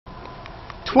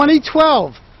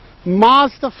2012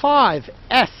 Mazda 5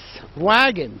 S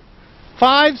wagon,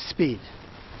 5-speed.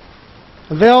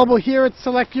 Available here at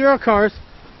Select Eurocars.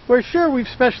 We're sure we've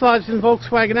specialized in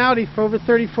Volkswagen Audi for over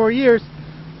 34 years,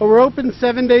 but we're open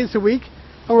 7 days a week,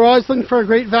 and we're always looking for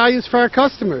great values for our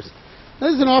customers.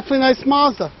 This is an awfully nice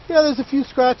Mazda. Yeah, there's a few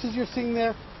scratches you're seeing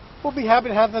there. We'll be happy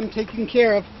to have them taken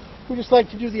care of. We just like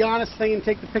to do the honest thing and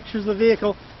take the pictures of the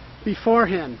vehicle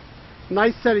beforehand.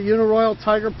 Nice set of Uniroyal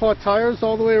Tiger Paw tires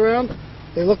all the way around.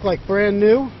 They look like brand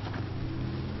new.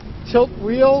 Tilt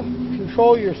wheel,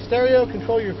 control your stereo,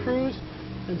 control your cruise,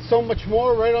 and so much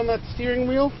more right on that steering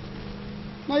wheel.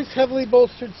 Nice heavily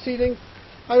bolstered seating.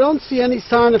 I don't see any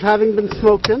sign of having been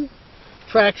smoked in.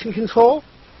 Traction control.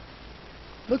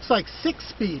 Looks like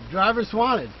 6-speed, driver's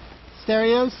wanted.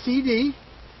 Stereo, CD.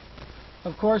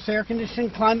 Of course, air conditioning,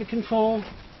 climate control.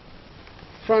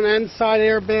 Front and side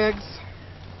airbags.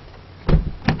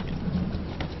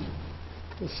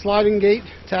 The sliding gate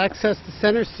to access the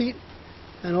center seat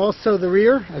and also the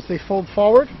rear as they fold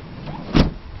forward.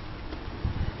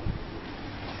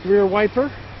 Rear wiper.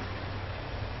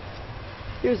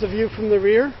 Here's a view from the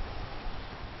rear.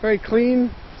 Very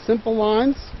clean, simple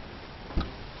lines.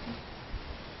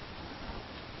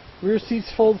 Rear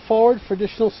seats fold forward for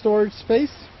additional storage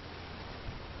space.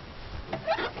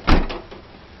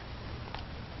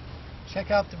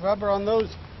 Check out the rubber on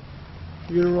those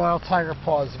Uniroyal Tiger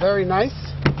Paws. Very nice.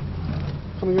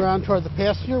 Coming around toward the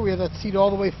passenger, we have that seat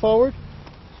all the way forward,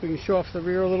 so we can show off the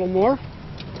rear a little more.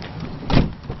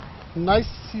 Nice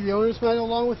to see the owner's manual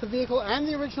along with the vehicle and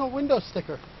the original window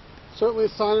sticker. Certainly a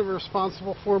sign of a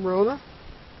responsible former owner.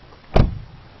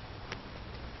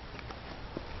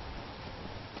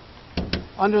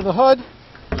 Under the hood,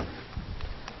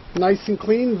 nice and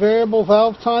clean, variable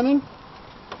valve timing.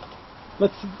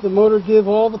 Lets the motor give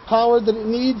all the power that it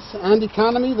needs and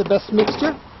economy, the best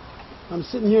mixture. I'm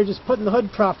sitting here just putting the hood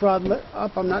prop rod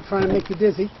up. I'm not trying to make you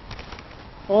dizzy.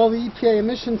 All the EPA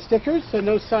emission stickers, so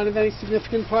no sign of any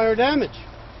significant prior damage.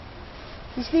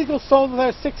 This vehicle is sold with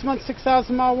our 6-month,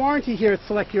 6,000-mile warranty here at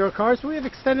Select Eurocars. We have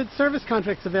extended service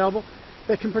contracts available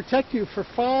that can protect you for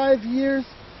 5 years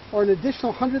or an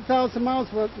additional 100,000 miles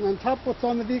on top of what's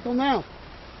on the vehicle now.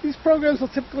 These programs will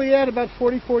typically add about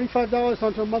 $40, $45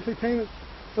 onto a monthly payment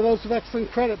for those with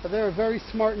excellent credit, but they're a very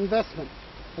smart investment.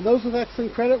 And those with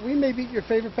excellent credit, we may beat your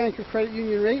favorite bank or credit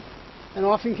union rate and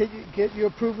often get you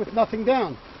approved with nothing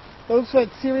down. Those who had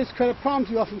serious credit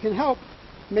problems you often can help.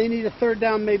 May need a third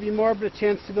down, maybe more, but a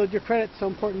chance to build your credit is so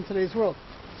important in today's world.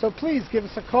 So please give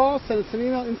us a call, send us an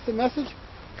email, instant message,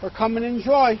 or come and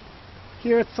enjoy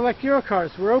here at Select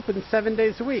Eurocars. We're open 7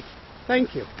 days a week.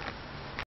 Thank you.